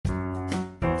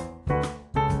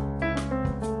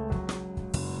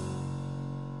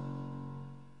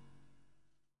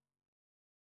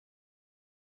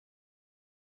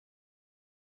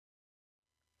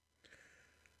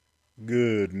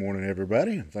Good morning,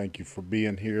 everybody, and thank you for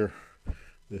being here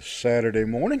this Saturday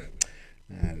morning.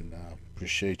 And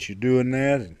appreciate you doing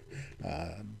that.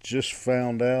 And just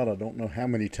found out, I don't know how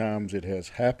many times it has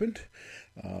happened,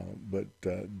 but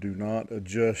do not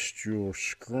adjust your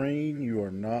screen. You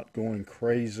are not going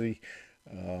crazy.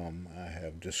 I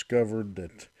have discovered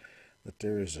that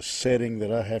there is a setting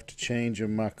that I have to change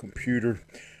in my computer,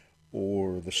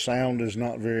 or the sound is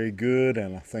not very good,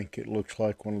 and I think it looks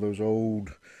like one of those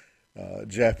old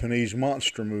Japanese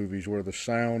monster movies where the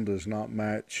sound does not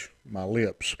match my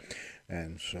lips.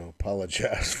 And so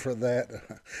apologize for that.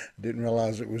 I didn't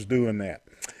realize it was doing that.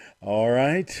 All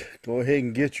right, go ahead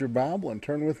and get your Bible and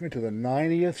turn with me to the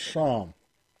 90th Psalm.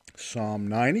 Psalm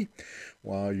 90.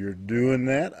 While you're doing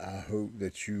that, I hope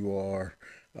that you are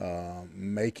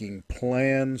making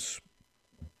plans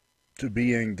to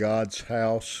be in God's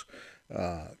house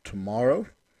tomorrow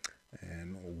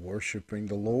and worshiping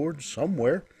the Lord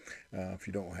somewhere. If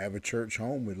you don't have a church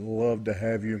home, we'd love to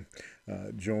have you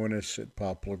join us at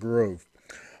Poplar Grove.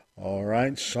 All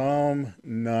right, Psalm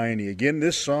 90. Again,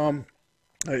 this psalm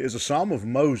is a psalm of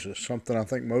Moses, something I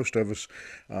think most of us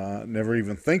never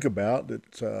even think about.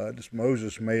 That just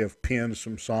Moses may have penned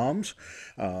some psalms,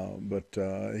 but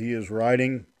he is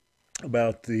writing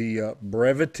about the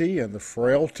brevity and the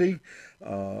frailty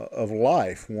of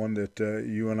life, one that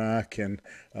you and I can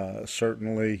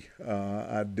certainly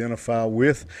identify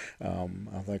with.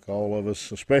 I think all of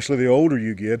us, especially the older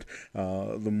you get,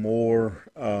 the more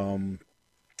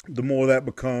that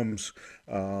becomes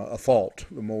a thought,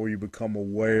 the more you become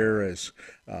aware as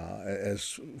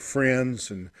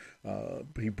friends and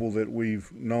people that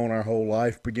we've known our whole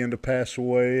life begin to pass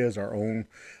away, as our own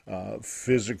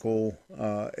physical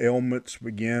ailments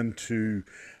begin to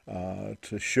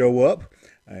show up,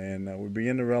 and we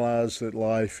begin to realize that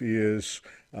life is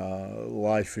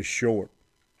short.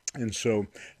 And so,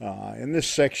 in this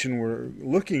section we're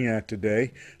looking at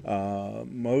today,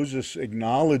 Moses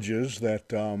acknowledges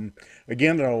that,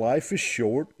 again, that our life is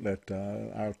short, that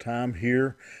our time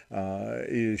here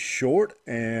is short,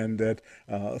 and that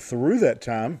through that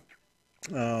time,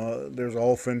 there's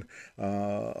often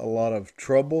a lot of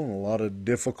trouble and a lot of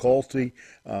difficulty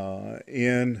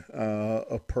in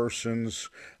a person's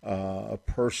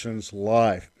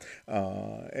life,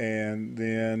 and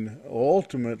then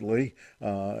ultimately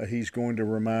he's going to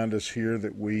remind us here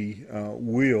that we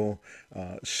will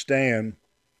stand.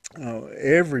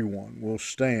 Everyone will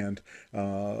stand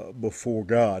before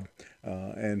God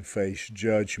and face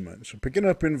judgment. So, picking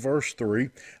up in verse 3,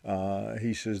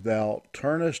 he says, "Thou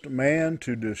turnest man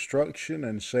to destruction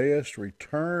and sayest,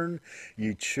 Return,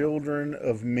 ye children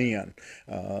of men."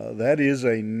 That is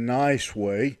a nice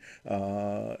way,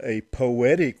 a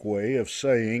poetic way of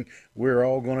saying we're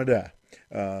all going to die.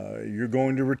 You're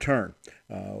going to return.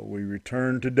 We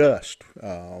return to dust.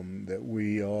 That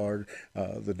we are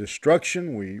the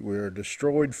destruction. We are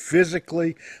destroyed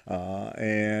physically,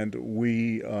 and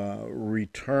we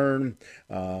return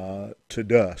to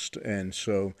dust. And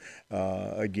so,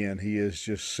 again, he is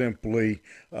just simply,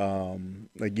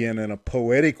 again, in a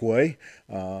poetic way,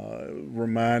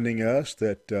 reminding us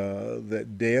that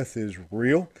death is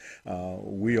real.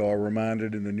 We are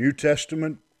reminded in the New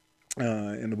Testament,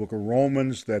 in the book of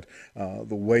Romans, that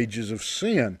the wages of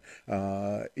sin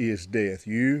is death.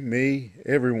 You, me,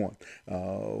 everyone.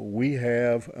 We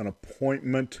have an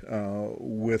appointment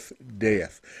with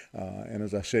death. And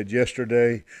as I said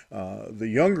yesterday, the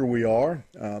younger we are,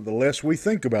 the less we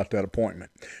think about that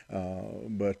appointment.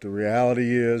 But the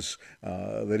reality is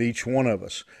that each one of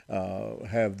us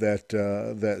have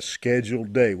that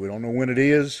scheduled day. We don't know when it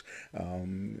is.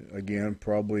 Again,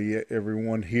 probably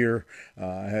everyone here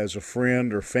has a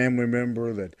friend or family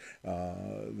member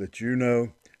that you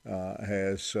know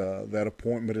has that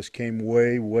appointment has came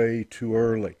way too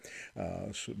early.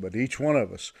 But each one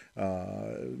of us,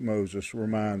 Moses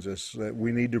reminds us that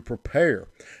we need to prepare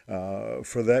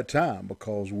for that time,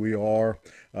 because we are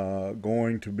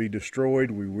going to be destroyed.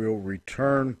 We will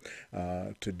return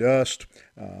to dust.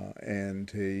 And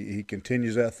he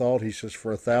continues that thought. He says,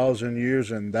 "For 1,000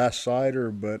 years in thy sight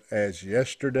are but as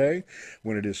yesterday,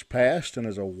 when it is past, and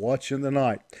as a watch in the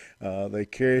night. They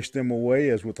carriest them away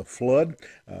as with a flood.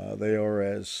 They are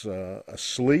as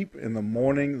asleep in the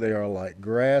morning. They are like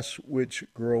grass which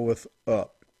groweth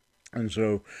up." And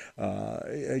so,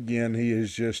 again, he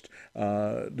is just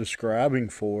describing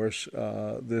for us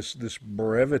this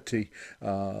brevity,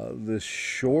 this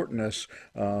shortness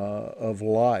of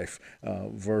life.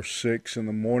 Verse 6, in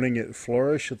the morning it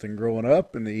flourisheth and groweth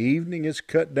up, in the evening it's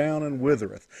cut down and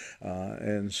withereth.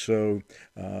 And so,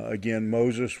 again,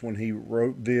 Moses, when he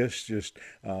wrote this, just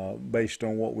based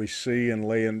on what we see and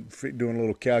doing a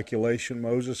little calculation,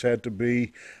 Moses had to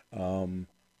be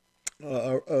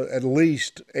at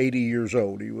least 80 years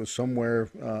old. He was somewhere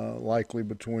likely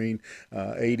between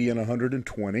 80 and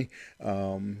 120.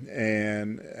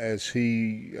 And as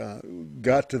he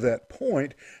got to that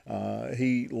point,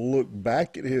 he looked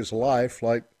back at his life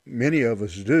like many of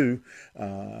us do,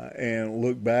 and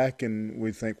look back and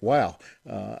we think, wow,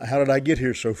 how did I get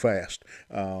here so fast?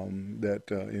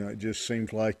 It just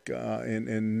seems like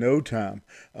in no time.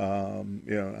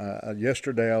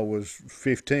 Yesterday I was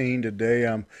 15. Today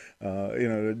I'm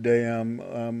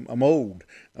old,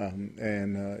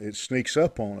 and it sneaks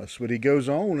up on us. But he goes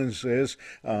on and says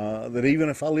that even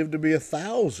if I live to be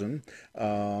 1,000,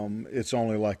 it's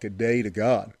only like a day to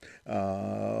God,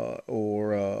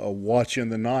 or a watch in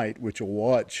the night, which a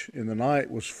watch in the night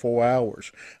was 4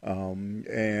 hours.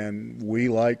 And we,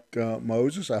 like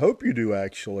Moses, I hope you do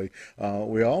actually,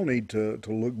 we all need to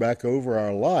look back over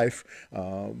our life,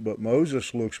 but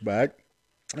Moses looks back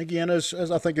again, as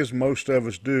I think as most of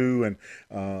us do,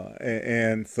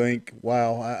 and think,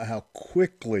 wow, how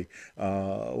quickly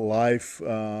life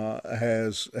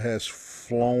has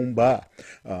flown by.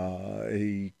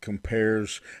 He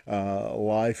compares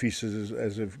life, he says,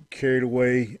 as if carried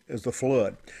away as the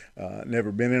flood.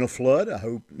 Never been in a flood. I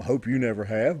hope you never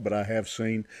have, but I have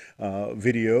seen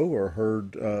video or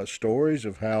heard stories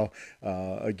of how,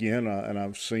 and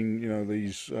I've seen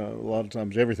these a lot of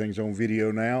times everything's on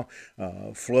video now.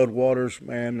 Flood waters,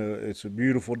 man, it's a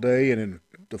beautiful day, and then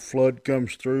the flood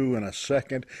comes through in a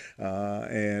second,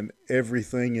 and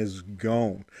everything is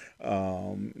gone.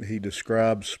 He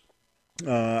describes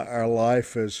our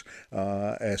life as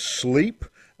sleep.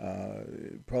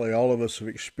 Probably all of us have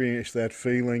experienced that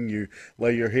feeling. You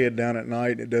lay your head down at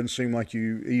night, it doesn't seem like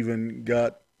you even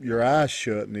got your eyes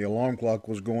shut, and the alarm clock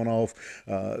was going off,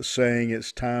 saying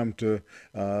it's time to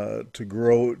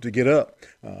get up,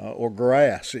 or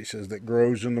grass. He says that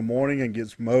grows in the morning and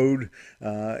gets mowed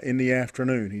in the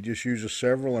afternoon. He just uses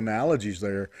several analogies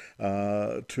there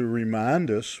to remind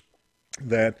us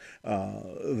that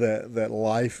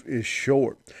life is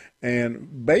short.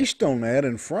 And based on that,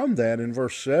 and from that, in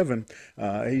verse 7,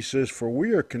 he says, for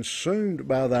we are consumed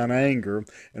by thine anger,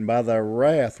 and by thy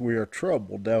wrath we are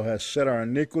troubled. Thou hast set our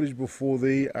iniquities before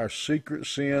thee, our secret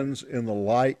sins in the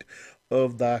light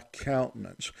of thy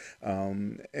countenance.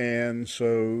 And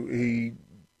so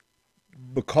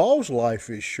because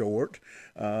life is short,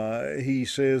 he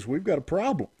says we've got a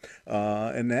problem,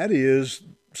 and that is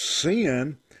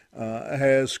sin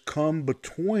has come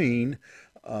between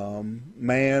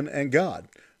man and God.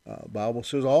 Bible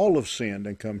says all have sinned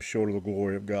and come short of the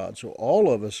glory of God. So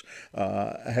all of us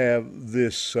have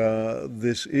this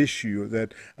issue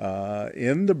that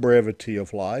in the brevity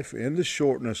of life, in the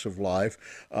shortness of life,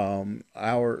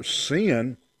 our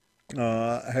sin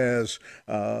has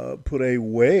put a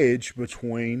wedge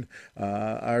between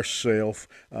ourself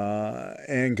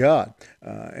and God.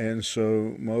 And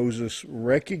so Moses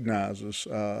recognizes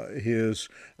his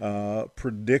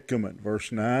predicament.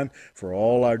 Verse 9, for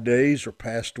all our days are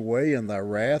passed away in thy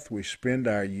wrath. We spend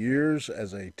our years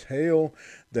as a tale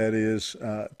that is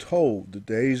told. The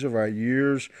days of our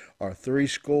years are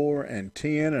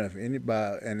 70,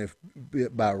 and if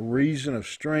by reason of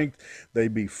strength they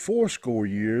be 80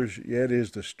 years, yet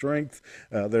is the strength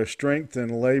their strength in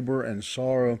labor and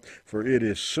sorrow, for it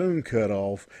is soon cut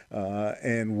off,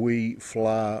 and we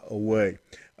fly away.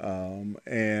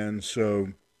 And so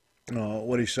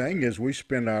what he's saying is we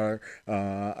spend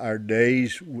our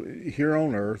days here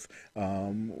on earth.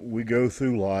 We go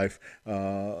through life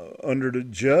under the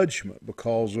judgment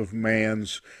because of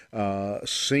man's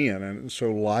sin, and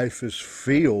so life is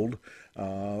filled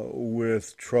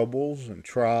with troubles and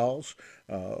trials,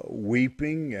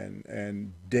 weeping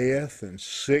and death and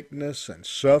sickness and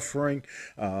suffering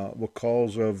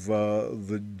because of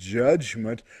the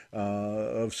judgment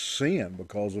of sin,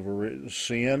 because of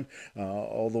sin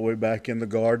all the way back in the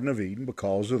Garden of Eden.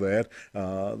 Because of that,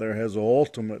 there has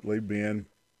ultimately been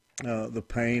the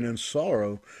pain and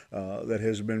sorrow that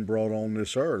has been brought on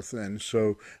this earth. And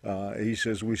so he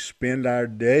says we spend our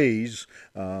days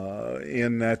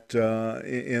in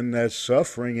that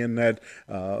suffering, in that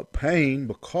pain,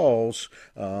 because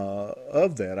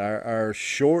of that. Our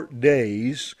short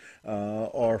days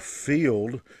are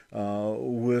filled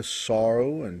with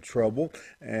sorrow and trouble.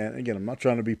 And again, I'm not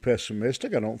trying to be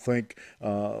pessimistic. I don't think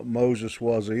Moses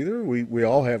was either. We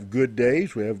all have good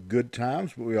days, we have good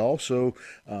times, but we also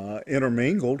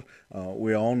intermingled.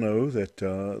 We all know that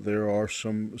there are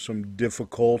some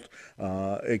difficult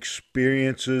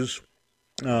experiences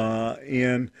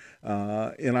in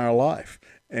our life.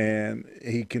 And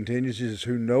he continues, he says,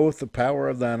 who knoweth the power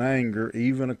of thine anger,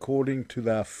 even according to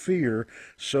thy fear,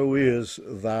 so is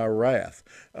thy wrath.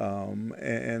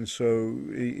 And so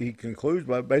he concludes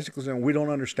by basically saying, we don't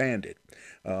understand it.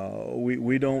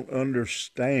 We don't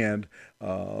understand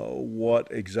what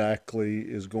exactly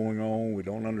is going on. We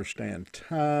don't understand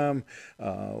time.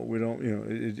 We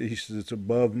don't, he says it's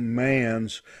above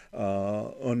man's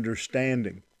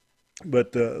understanding.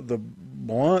 But the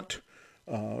blunt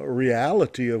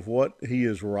reality of what he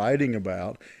is writing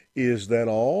about is that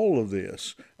all of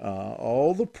this,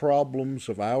 all the problems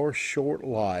of our short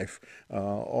life,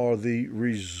 are the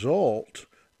result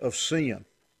of sin.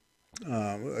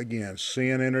 Again,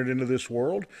 sin entered into this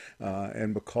world,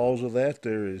 and because of that,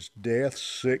 there is death,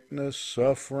 sickness,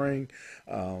 suffering,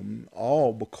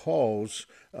 all because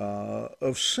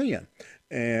of sin.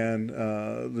 And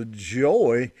the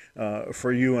joy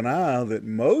for you and I that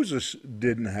Moses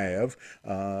didn't have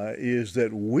is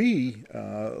that we,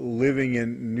 living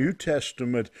in New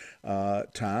Testament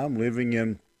time, living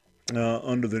in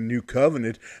under the new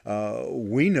covenant,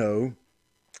 we know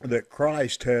that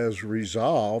Christ has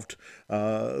resolved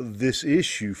this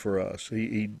issue for us.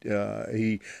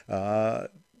 He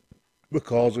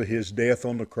because of his death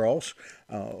on the cross,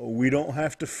 we don't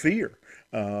have to fear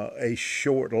a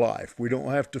short life. We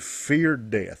don't have to fear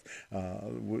death.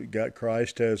 God,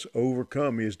 Christ has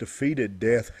overcome. He has defeated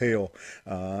death, hell,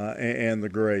 and the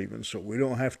grave. And so we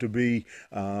don't have to be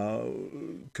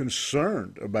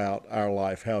concerned about our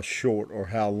life, how short or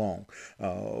how long.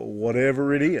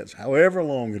 Whatever it is, however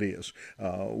long it is,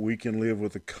 we can live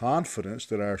with the confidence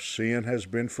that our sin has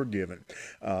been forgiven,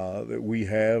 that we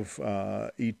have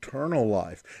eternal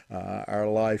life. Our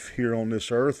life here on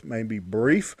this earth may be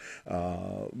brief,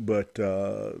 but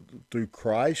through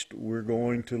Christ we're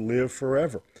going to live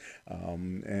forever,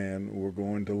 and we're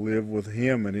going to live with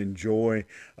him and enjoy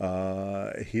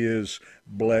his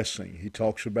blessing. He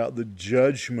talks about the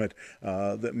judgment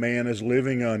that man is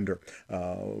living under.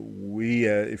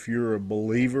 If you're a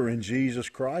believer in Jesus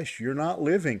Christ, you're not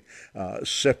living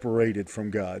separated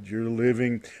from God. You're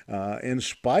living in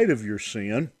spite of your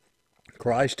sin.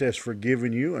 Christ has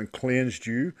forgiven you and cleansed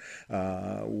you,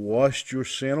 washed your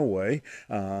sin away,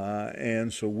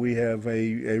 and so we have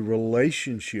a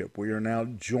relationship. We are now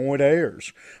joint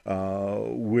heirs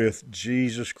with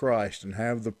Jesus Christ and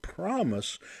have the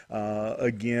promise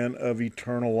again of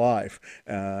eternal life.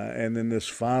 And then this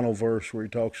final verse where he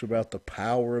talks about the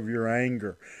power of your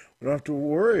anger. We don't have to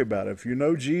worry about it. If you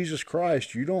know Jesus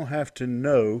Christ, you don't have to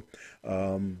know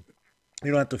you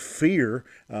don't have to fear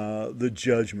the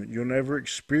judgment. You'll never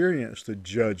experience the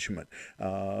judgment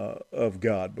of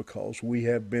God because we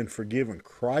have been forgiven.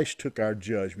 Christ took our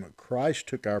judgment. Christ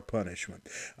took our punishment.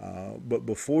 But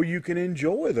before you can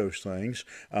enjoy those things,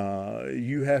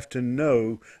 you have to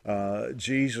know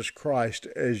Jesus Christ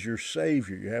as your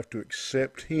Savior. You have to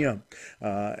accept him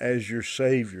as your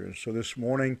Savior. So this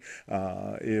morning,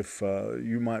 if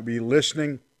you might be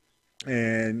listening,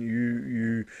 and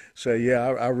you say, yeah,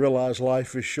 I realize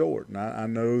life is short, and I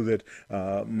know that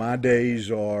my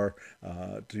days are,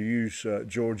 to use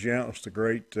George Younts, the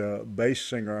great bass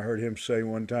singer, I heard him say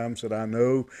one time, said, I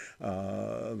know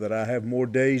that I have more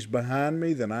days behind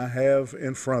me than I have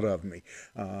in front of me.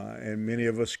 And many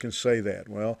of us can say that.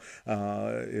 Well,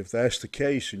 if that's the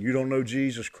case and you don't know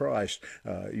Jesus Christ,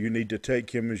 you need to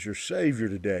take him as your Savior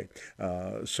today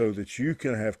so that you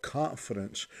can have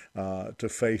confidence to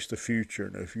face the future.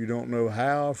 And if you don't know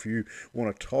how, if you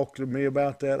want to talk to me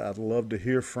about that, I'd love to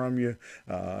hear from you.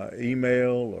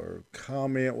 Email or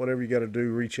comment, whatever you got to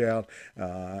do, reach out,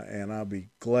 and I'll be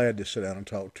glad to sit down and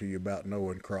talk to you about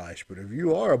knowing Christ. But if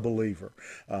you are a believer,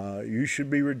 you should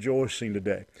be rejoicing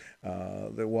today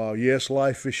that while, yes,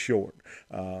 life is short,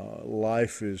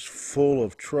 life is full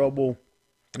of trouble,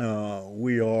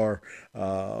 we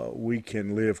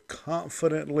can live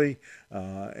confidently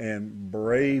and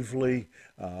bravely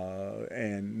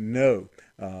and know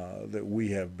that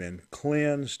we have been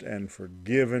cleansed and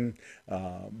forgiven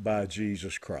by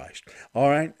Jesus Christ. All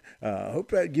right. I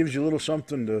hope that gives you a little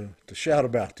something to shout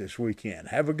about this weekend.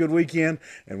 Have a good weekend,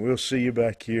 and we'll see you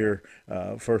back here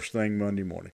first thing Monday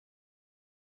morning.